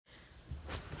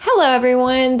Hello,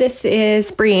 everyone. This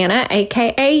is Brianna,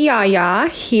 aka Yaya,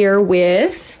 here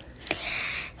with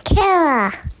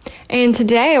Kara. And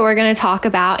today we're going to talk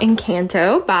about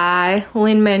Encanto by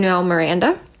Lin-Manuel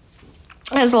Miranda.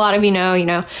 As a lot of you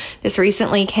know, this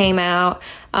recently came out,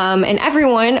 and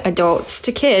everyone, adults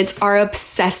to kids, are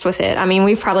obsessed with it. I mean,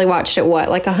 we've probably watched it,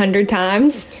 100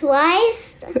 times?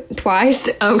 Twice?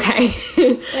 Okay.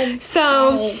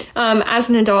 So, as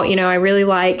an adult, I really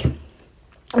like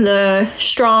the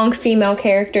strong female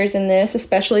characters in this,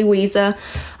 especially Weeza.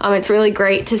 It's really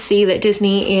great to see that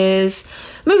Disney is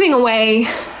moving away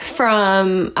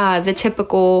from the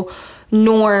typical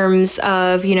norms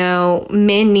of,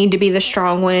 men need to be the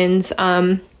strong ones,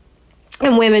 and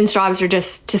women's jobs are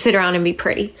just to sit around and be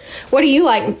pretty. What do you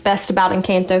like best about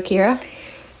Encanto, Kira?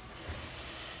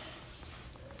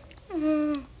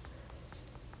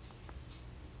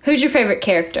 Who's your favorite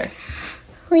character?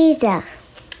 Weeza.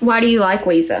 Why do you like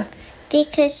Weeza?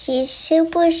 Because she's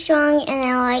super strong and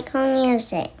I like her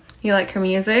music. You like her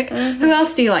music? Mm-hmm. Who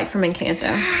else do you like from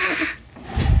Encanto?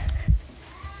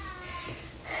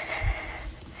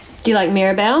 Do you like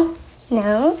Mirabel?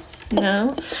 No.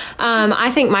 No? I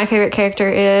think my favorite character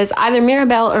is either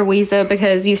Mirabel or Weeza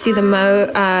because you see the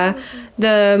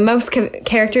most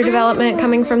character development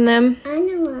coming from them. I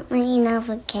know what my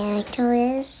another character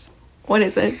is. What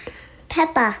is it?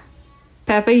 Peppa.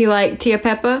 Peppa? You like Tia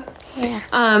Peppa? Yeah.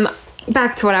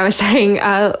 Back to what I was saying.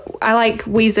 I like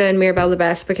Weeza and Mirabel the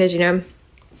best because, you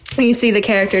see the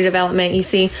character development. You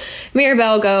see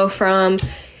Mirabel go from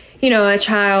a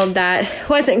child that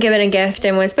wasn't given a gift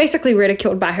and was basically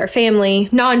ridiculed by her family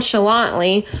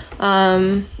nonchalantly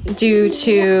due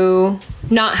to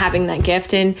not having that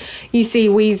gift. And you see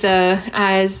Weeza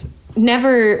as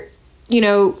never,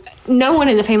 no one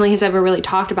in the family has ever really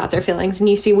talked about their feelings. And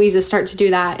you see Weeza start to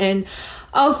do that and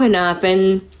open up,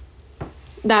 and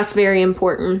that's very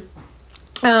important.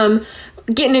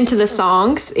 Getting into the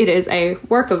songs, it is a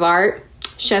work of art.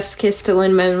 Chef's kiss to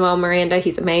Lin-Manuel Miranda.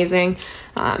 He's amazing.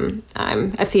 I'm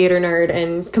a theater nerd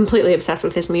and completely obsessed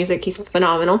with his music. He's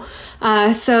phenomenal.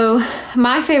 So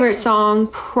my favorite song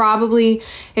probably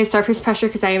is Surface Pressure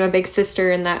because I am a big sister,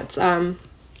 and that's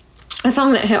a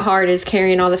song that hit hard is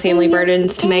carrying all the family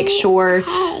burdens to make sure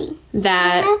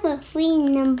that... I have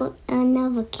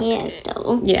another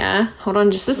character. Yeah, hold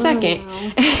on just a second.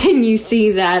 Oh, no. And you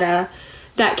see that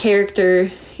that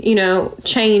character,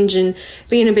 change, and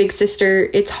being a big sister,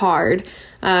 it's hard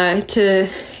to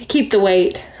keep the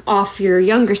weight off your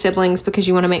younger siblings because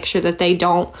you want to make sure that they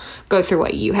don't go through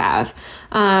what you have.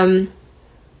 So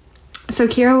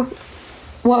Kira,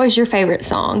 what was your favorite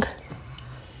song?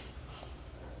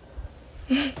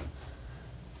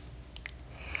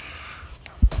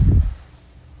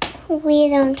 We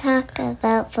don't talk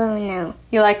about Bruno.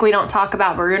 You like We Don't Talk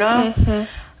About Bruno? Mm-hmm.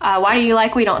 Why do you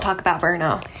like We Don't Talk About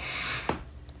Bruno?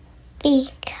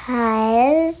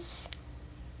 Because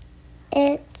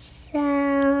it's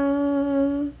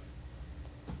the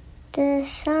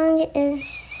song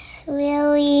is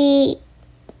really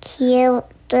cute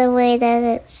the way that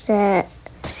it says.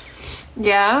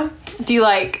 Yeah?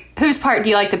 Whose part do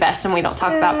you like the best in We Don't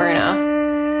Talk About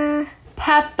Bruno?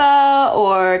 Peppa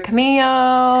or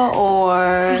Camille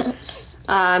or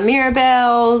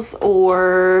Mirabel's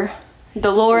or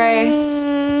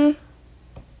Dolores?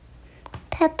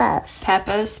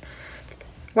 Peppa's.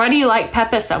 Why do you like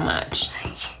Peppa so much?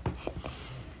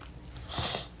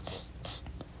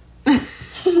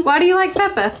 Why do you like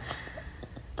Peppa?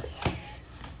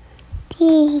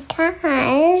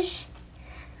 Because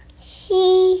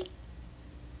she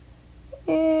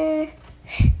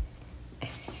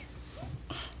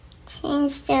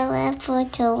changed the weather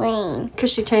to rain.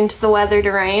 Because she changed the weather to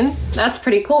rain? That's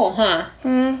pretty cool, huh?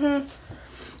 Mm-hmm.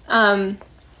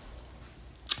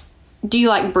 Do you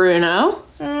like Bruno?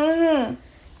 Mm-hmm.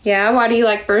 Yeah, why do you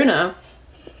like Bruno?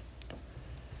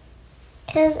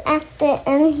 Because at the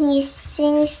end he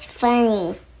sings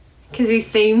funny. Because he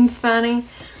seems funny?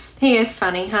 He is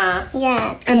funny, huh?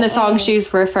 Yeah. And the song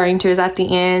she's referring to is at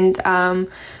the end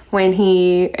when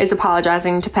he is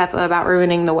apologizing to Peppa about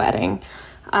ruining the wedding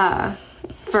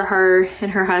for her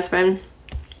and her husband.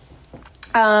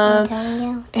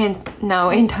 Antonio? No,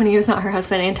 Antonio's not her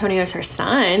husband. Antonio's her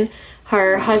son.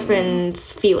 Her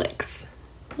husband's Felix,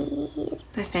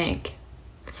 I think.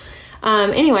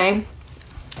 Anyway,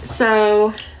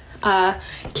 so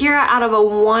Kira, out of a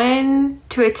 1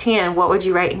 to a 10, what would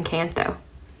you rate Encanto?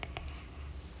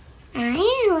 I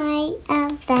like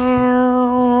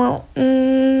about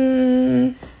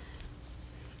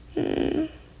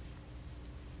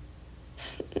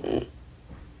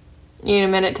You need a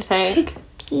minute to think?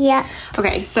 Yeah.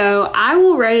 Okay, so I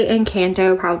will rate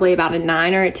Encanto probably about a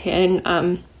 9 or a 10,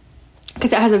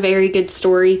 because it has a very good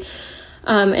story.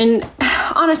 And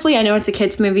honestly, I know it's a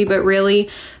kid's movie, but really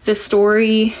the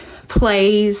story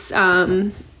plays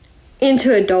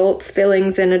into adults'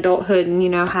 feelings and adulthood, and you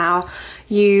know how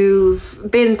you've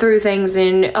been through things,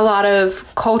 and a lot of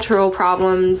cultural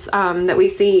problems that we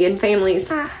see in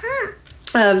families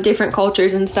of different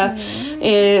cultures and stuff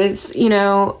is, you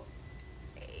know,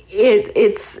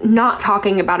 it's not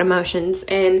talking about emotions.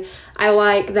 And I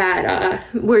like that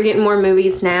we're getting more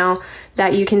movies now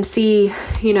that you can see,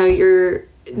 you know,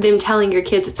 them telling your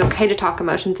kids it's okay to talk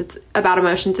emotions. It's about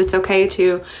emotions. It's okay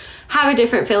to have a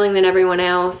different feeling than everyone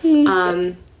else.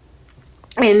 And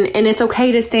it's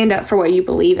okay to stand up for what you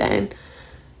believe in,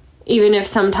 even if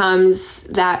sometimes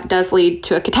that does lead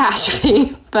to a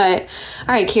catastrophe. But, all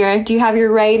right, Kira, do you have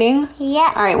your rating?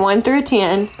 Yeah. All right, 1 through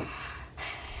 10.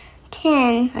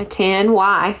 10. A 10.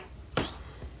 Why?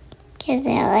 Because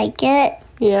I like it.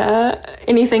 Yeah.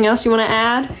 Anything else you want to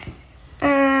add?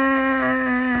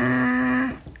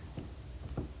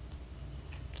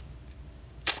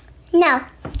 No.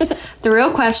 The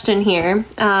real question here,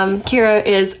 Kira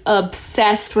is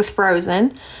obsessed with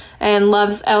Frozen and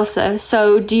loves Elsa.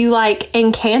 So do you like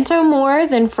Encanto more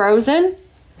than Frozen?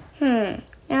 I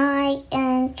like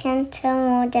Encanto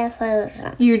more than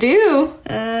Frozen. You do?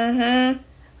 Mm-hmm.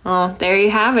 Oh, there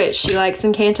you have it. She likes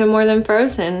Encanto more than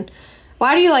Frozen.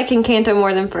 Why do you like Encanto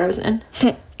more than Frozen?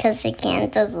 Because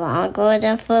Encanto's longer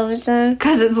than Frozen.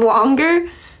 Because it's longer?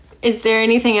 Is there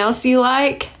anything else you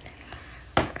like?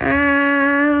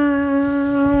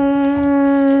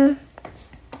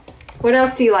 What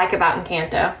else do you like about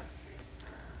Encanto?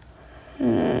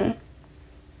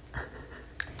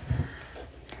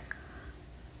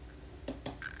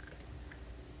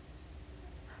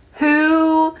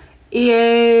 Who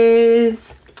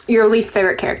is your least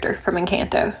favorite character from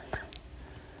Encanto?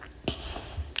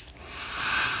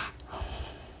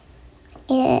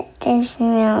 It is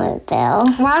Mirabelle.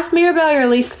 Why is Mirabelle your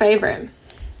least favorite?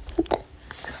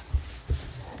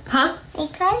 Huh?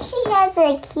 Because she has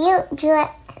a cute dress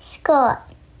skirt.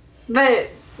 But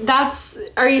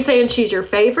are you saying she's your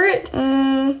favorite?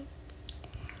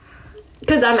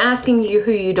 Because I'm asking you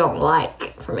who you don't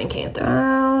like from Encanto.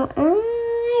 I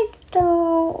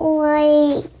don't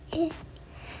like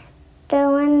the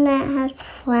one that has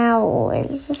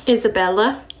flowers.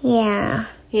 Isabella? Yeah.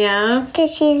 Yeah?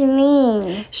 Because she's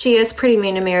mean. She is pretty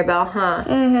mean to Mirabelle, huh?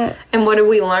 Mm-hmm. And what did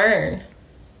we learn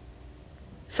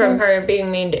from her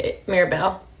being mean to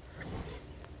Mirabelle?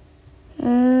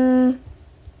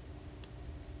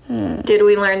 Did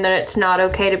we learn that it's not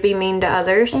okay to be mean to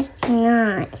others? It's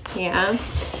not. Yeah.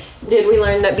 Did we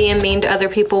learn that being mean to other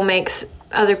people makes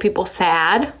other people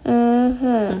sad?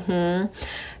 You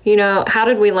know, how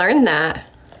did we learn that?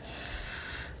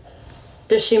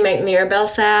 Does she make Mirabelle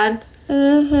sad?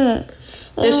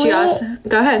 Does she also...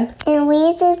 Go ahead. And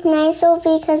Reese is nicer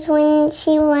because when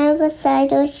she went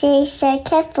beside her, she said,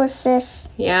 "Careful, sis."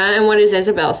 Yeah, and what does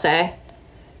Isabel say?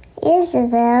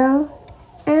 Isabel,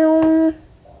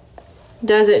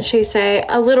 Doesn't she say,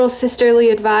 "A little sisterly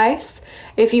advice?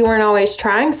 If you weren't always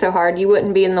trying so hard, you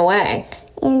wouldn't be in the way."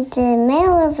 And the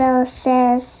Mirabelle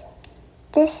says,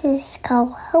 "This is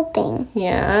called helping."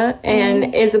 Yeah,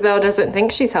 and Isabel doesn't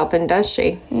think she's helping, does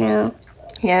she? No.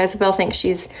 Yeah, Isabel thinks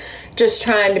she's just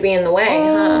trying to be in the way,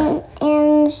 huh?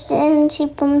 And then she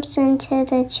bumps into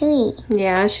the tree.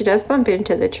 Yeah, she does bump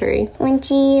into the tree. When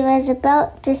she was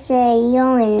about to say,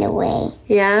 "You're in the way."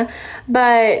 Yeah,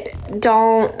 but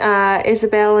don't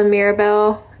Isabel and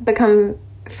Mirabelle become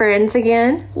friends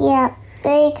again? Yeah,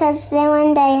 because then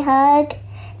when they hug,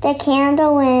 the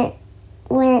candle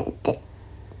went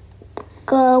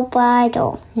go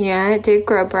brighter. Yeah, it did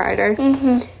grow brighter.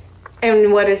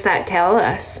 And what does that tell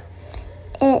us?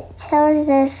 It tells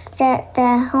us that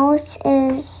the house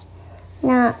is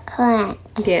not correct.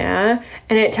 Yeah,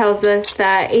 and it tells us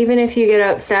that even if you get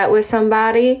upset with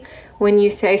somebody, when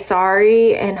you say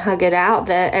sorry and hug it out,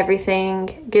 that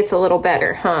everything gets a little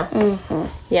better, huh?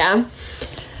 Yeah.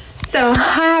 So I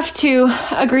have to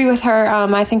agree with her.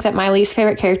 I think that my least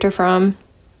favorite character from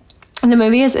the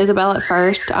movie is Isabel at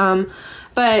first.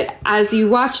 But as you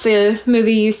watch the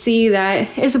movie, you see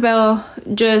that Isabel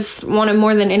just wanted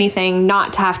more than anything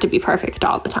not to have to be perfect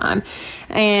all the time.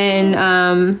 And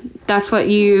that's what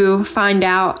you find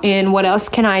out in What Else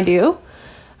Can I Do?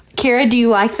 Kira, do you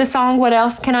like the song What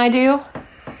Else Can I Do?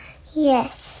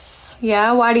 Yes.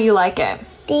 Yeah? Why do you like it?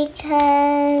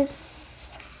 Because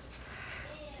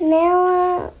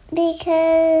Mirabelle,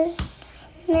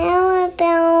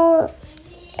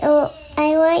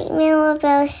 I like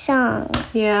Mirabel's song.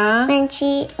 Yeah. When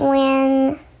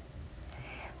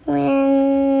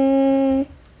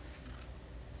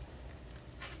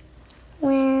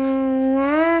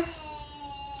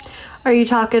Are you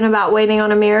talking about Waiting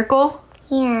on a Miracle?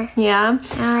 yeah. Yeah.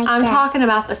 I'm that. talking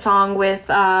about the song with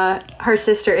her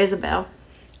sister Isabel.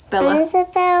 Bella.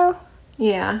 Isabel,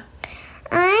 Yeah.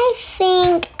 I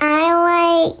think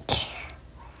I like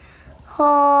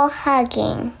her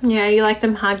hugging. Yeah, you like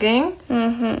them hugging?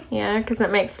 Mm-hmm. Yeah, because it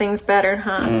makes things better,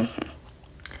 huh?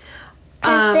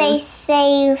 Because they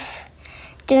save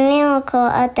the miracle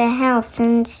of the house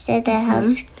instead the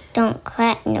house don't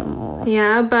crack no more.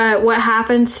 Yeah, but what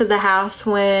happens to the house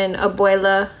when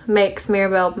Abuela makes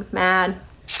Mirabel mad?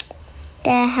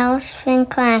 The house been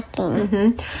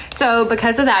cracking. So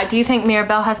because of that, do you think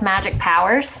Mirabel has magic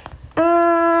powers?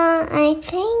 I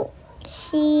think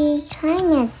she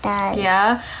kind of does.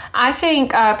 Yeah, I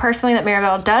think personally that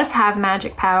Mirabel does have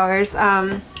magic powers.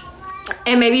 And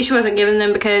maybe she wasn't given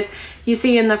them because you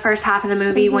see in the first half of the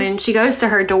movie when she goes to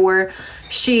her door,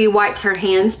 she wipes her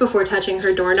hands before touching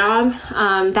her doorknob.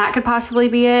 That could possibly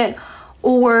be it.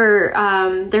 Or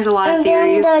there's a lot of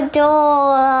theories. And then the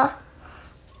door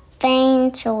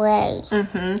faints away.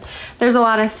 There's a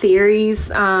lot of theories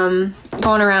going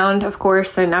around, of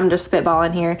course, and I'm just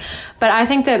spitballing here. But I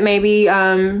think that maybe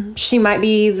she might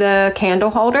be the candle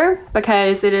holder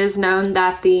because it is known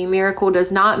that the miracle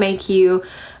does not make you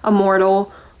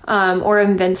immortal or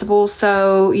invincible.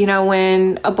 So, you know,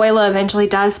 when Abuela eventually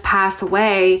does pass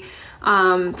away,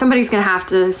 somebody's going to have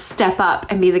to step up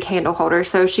and be the candle holder.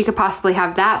 So she could possibly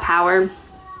have that power.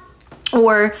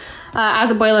 Or,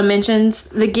 as Abuela mentions,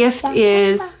 the gift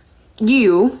is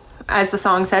you, as the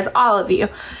song says, all of you.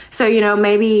 So, you know,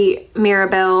 maybe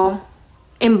Mirabel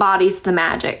embodies the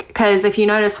magic. Because if you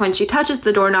notice, when she touches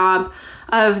the doorknob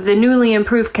of the newly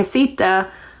improved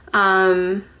casita,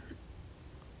 or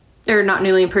not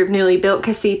newly improved, newly built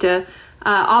casita,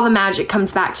 all the magic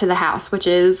comes back to the house, which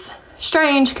is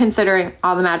strange considering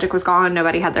all the magic was gone.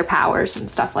 Nobody had their powers and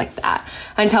stuff like that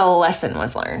until a lesson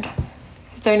was learned.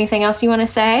 Is there anything else you want to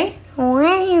say?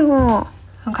 One more.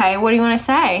 Okay, what do you want to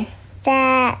say?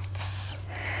 That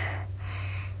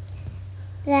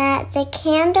the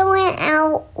candle went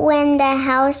out when the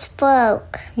house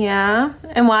broke. Yeah,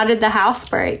 and why did the house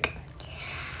break?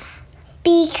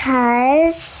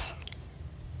 Because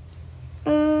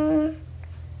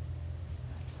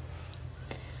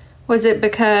Was it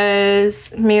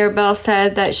because Mirabel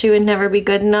said that she would never be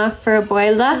good enough for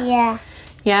Abuela? yeah.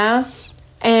 Yeah?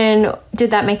 And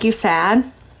did that make you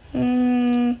sad?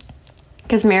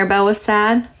 Because Mirabel was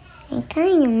sad? It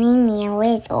kind of made me a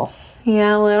little.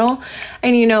 Yeah, a little.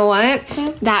 And you know what?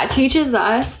 That teaches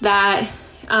us that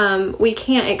we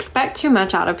can't expect too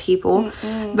much out of people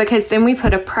because then we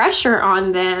put a pressure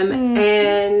on them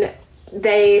and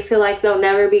they feel like they'll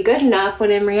never be good enough when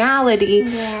in reality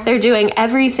they're doing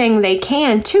everything they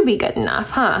can to be good enough,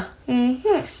 huh?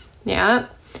 Yeah.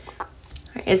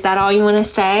 Is that all you want to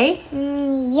say?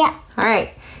 Yeah. All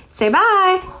right. Say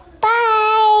bye.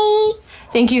 Bye.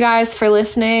 Thank you guys for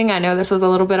listening. I know this was a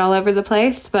little bit all over the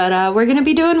place, but we're going to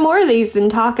be doing more of these and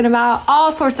talking about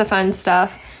all sorts of fun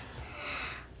stuff.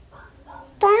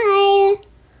 Bye.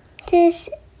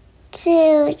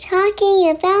 To talking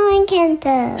about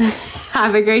Encanto.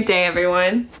 Have a great day,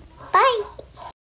 everyone. Bye.